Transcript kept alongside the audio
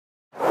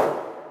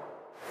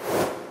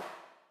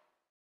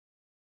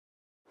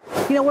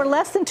You know, we're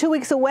less than 2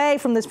 weeks away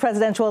from this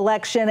presidential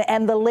election,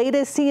 and the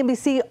latest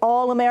CNBC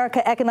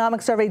All-America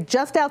Economic Survey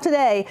just out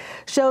today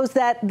shows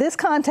that this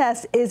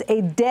contest is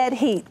a dead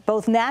heat,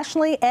 both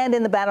nationally and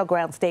in the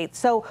battleground states.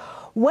 So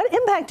what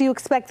impact do you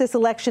expect this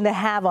election to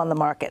have on the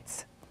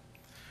markets?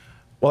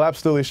 Well,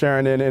 absolutely,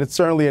 Sharon, and it's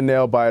certainly a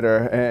nail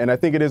biter, and I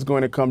think it is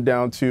going to come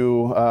down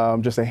to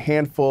just a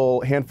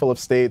handful of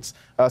states,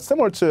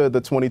 similar to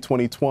the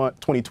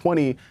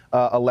 2020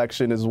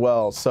 election as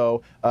well.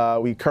 So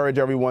we encourage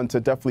everyone to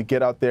definitely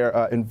get out there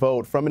and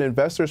vote. From an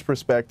investor's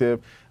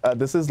perspective,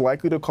 this is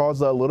likely to cause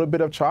a little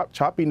bit of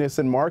choppiness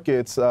in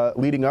markets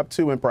leading up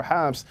to, and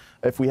perhaps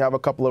if we have a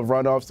couple of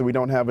runoffs that we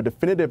don't have a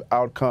definitive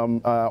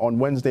outcome on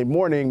Wednesday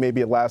morning,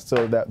 maybe it lasts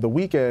till the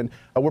weekend,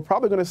 we're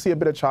probably going to see a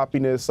bit of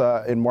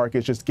choppiness in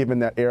markets, just given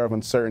that air of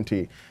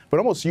uncertainty. But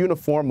almost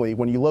uniformly,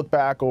 when you look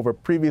back over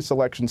previous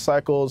election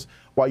cycles,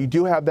 while you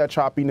do have that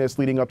choppiness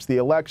leading up to the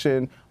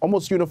election,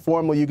 almost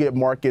uniformly you get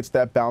markets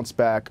that bounce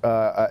back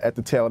at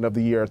the tail end of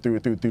the year through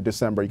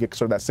December. You get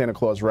sort of that Santa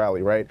Claus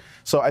rally, right?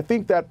 So I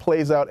think that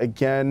plays out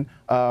again.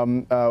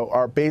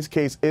 Our base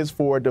case is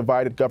for a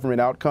divided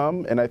government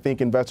outcome, and I think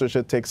investors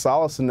should take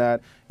solace in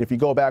that. If you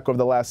go back over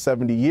the last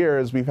 70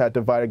 years, we've had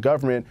divided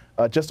government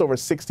just over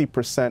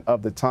 60%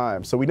 of the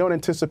time. So we don't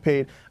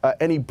anticipate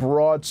any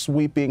broad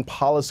sweeping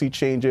policy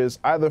changes,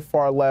 either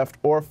far left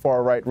or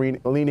far right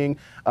leaning.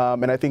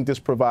 And I think this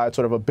provides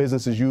sort of a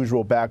business as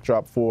usual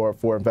backdrop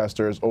for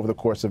investors over the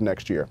course of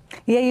next year.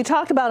 Yeah, you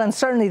talked about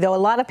uncertainty, though. A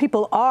lot of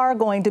people are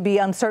going to be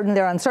uncertain.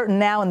 They're uncertain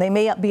now, and they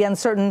may be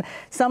uncertain.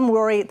 Some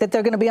worry that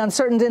they're going to be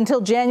uncertain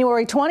until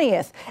January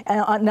 20th,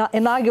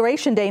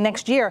 Inauguration Day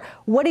next year.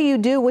 What do you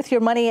do with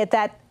your money at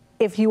that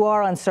if you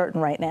are uncertain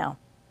right now?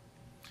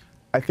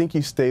 I think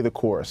you stay the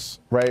course,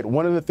 right?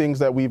 One of the things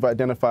that we've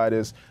identified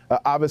is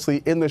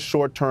obviously in the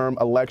short term,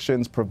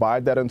 elections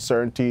provide that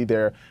uncertainty.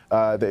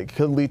 They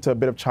could lead to a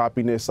bit of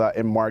choppiness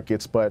in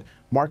markets, but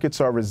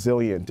markets are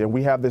resilient. And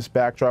we have this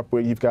backdrop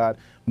where you've got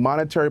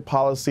monetary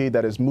policy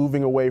that is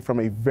moving away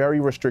from a very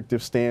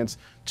restrictive stance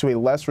to a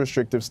less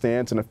restrictive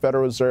stance, and a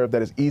Federal Reserve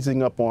that is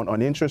easing up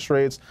on interest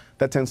rates.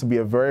 That tends to be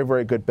a very,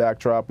 very good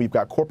backdrop. We've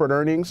got corporate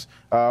earnings.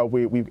 Over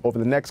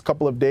the next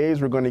couple of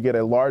days, we're going to get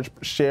a large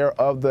share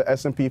of the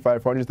S&P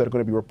 500s that are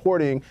going to be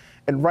reporting.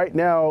 And right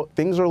now,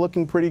 things are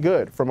looking pretty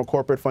good from a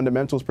corporate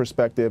fundamentals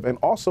perspective. And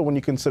also, when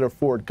you consider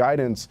forward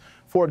guidance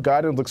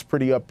looks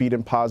pretty upbeat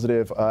and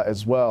positive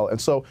as well. And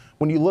so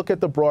when you look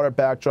at the broader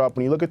backdrop,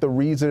 when you look at the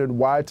reason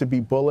why to be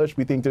bullish,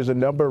 we think there's a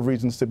number of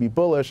reasons to be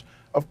bullish.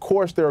 Of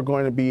course, there are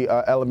going to be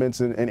elements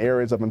in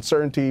areas of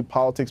uncertainty,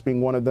 politics being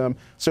one of them,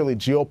 certainly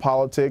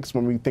geopolitics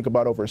when we think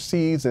about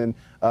overseas and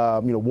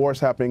wars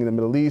happening in the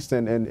Middle East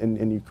and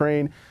in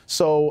Ukraine.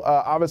 So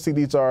obviously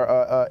these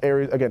are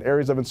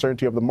areas of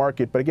uncertainty of the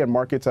market. But again,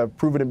 markets have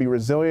proven to be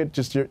resilient,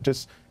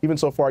 just even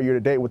so far year to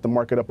date, with the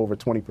market up over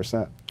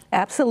 20%.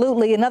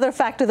 Absolutely. Another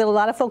factor that a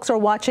lot of folks are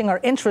watching are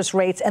interest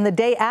rates. And the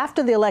day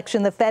after the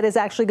election, the Fed is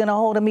actually going to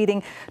hold a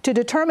meeting to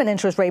determine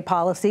interest rate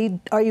policy.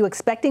 Are you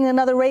expecting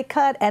another rate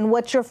cut? And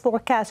what's your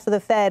forecast for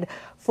the Fed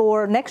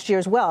for next year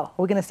as well?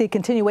 Are we going to see a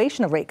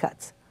continuation of rate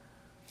cuts?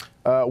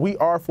 We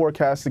are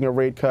forecasting a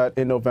rate cut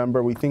in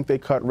November. We think they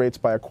cut rates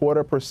by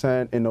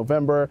 0.25% in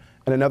November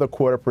and another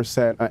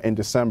 0.25% in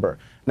December.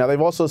 Now,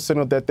 they've also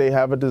signaled that they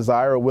have a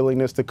desire or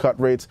willingness to cut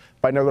rates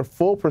by another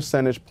full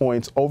percentage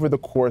points over the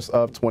course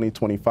of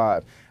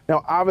 2025.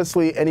 Now,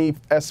 obviously, any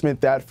estimate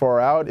that far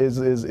out is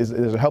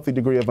a healthy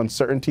degree of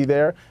uncertainty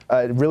there.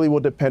 It really will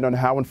depend on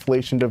how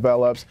inflation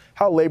develops,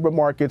 how labor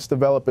markets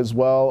develop as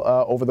well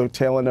over the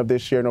tail end of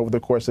this year and over the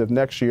course of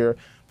next year.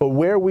 But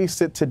where we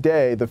sit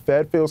today, the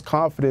Fed feels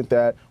confident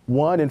that,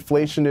 one,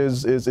 inflation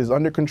is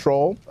under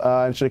control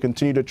and should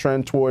continue to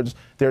trend towards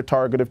their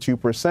target of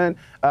 2%.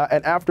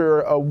 And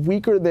after a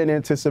weaker than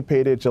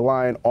anticipated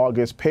July and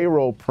August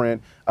payroll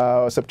print,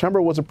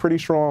 September was a pretty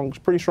strong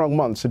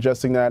month,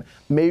 suggesting that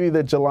maybe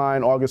the July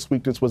and August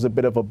weakness was a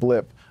bit of a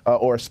blip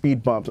or a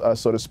speed bump,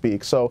 so to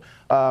speak. So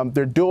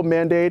their dual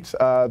mandate,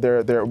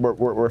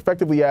 we're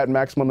effectively at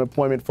maximum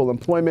employment, full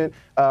employment,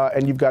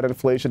 and you've got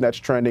inflation that's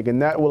trending,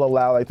 and that will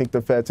allow, I think,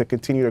 the Fed to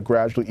continue to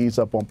gradually ease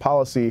up on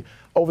policy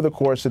over the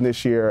course of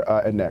this year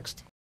and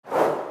next.